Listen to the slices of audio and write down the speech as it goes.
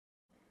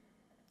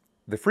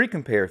The free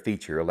compare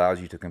feature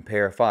allows you to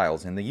compare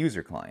files in the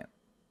user client.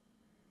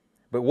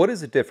 But what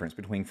is the difference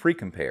between free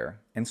compare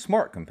and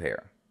smart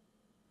compare?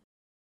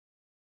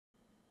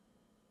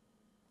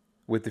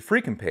 With the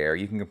free compare,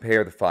 you can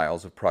compare the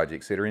files of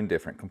projects that are in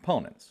different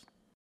components.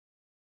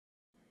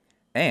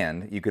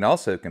 And you can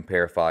also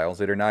compare files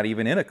that are not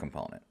even in a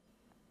component.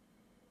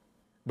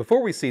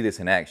 Before we see this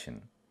in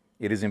action,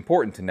 it is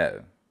important to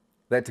know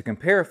that to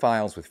compare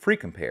files with free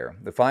compare,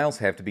 the files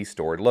have to be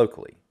stored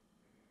locally.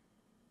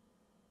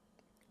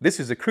 This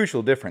is a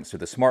crucial difference to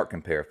the smart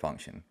compare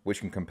function,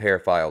 which can compare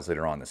files that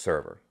are on the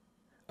server.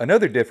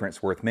 Another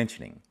difference worth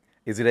mentioning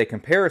is that a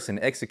comparison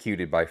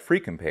executed by free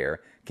compare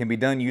can be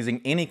done using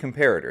any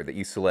comparator that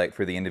you select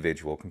for the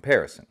individual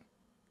comparison.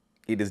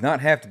 It does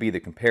not have to be the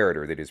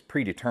comparator that is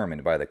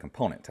predetermined by the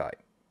component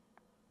type.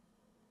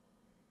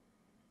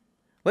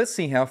 Let's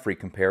see how free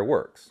compare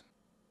works.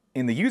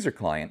 In the user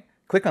client,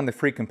 click on the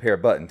free compare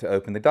button to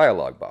open the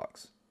dialog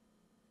box.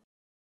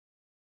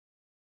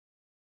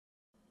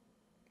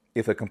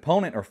 If a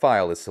component or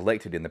file is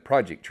selected in the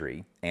project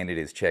tree and it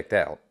is checked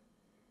out,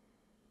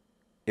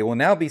 it will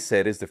now be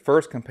set as the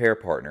first compare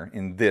partner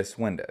in this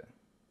window.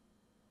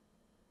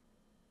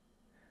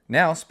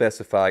 Now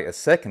specify a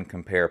second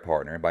compare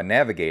partner by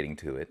navigating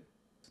to it,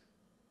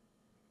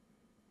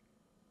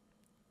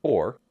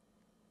 or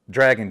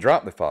drag and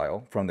drop the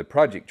file from the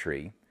project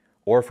tree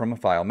or from a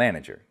file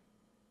manager.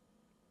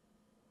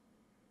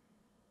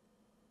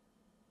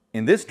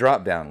 In this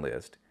drop-down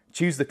list,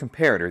 choose the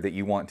comparator that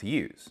you want to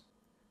use.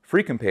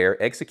 Free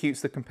compare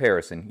executes the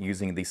comparison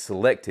using the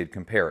selected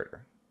comparator.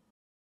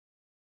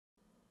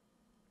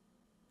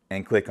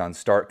 And click on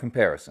Start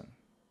Comparison.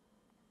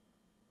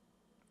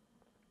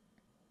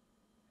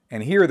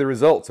 And here are the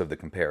results of the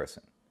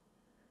comparison.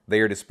 They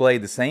are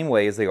displayed the same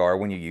way as they are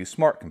when you use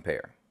Smart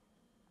Compare.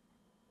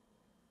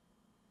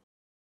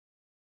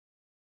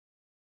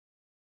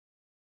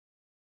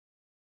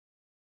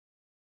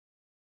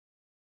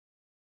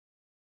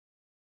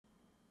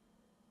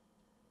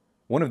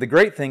 One of the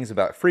great things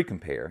about free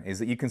compare is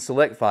that you can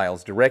select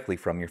files directly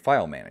from your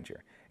file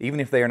manager, even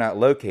if they are not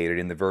located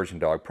in the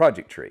versiondog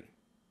project tree,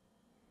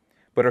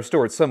 but are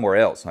stored somewhere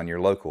else on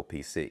your local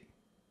PC.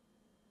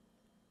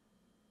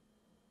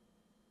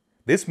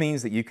 This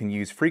means that you can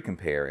use free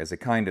compare as a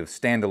kind of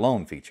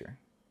standalone feature.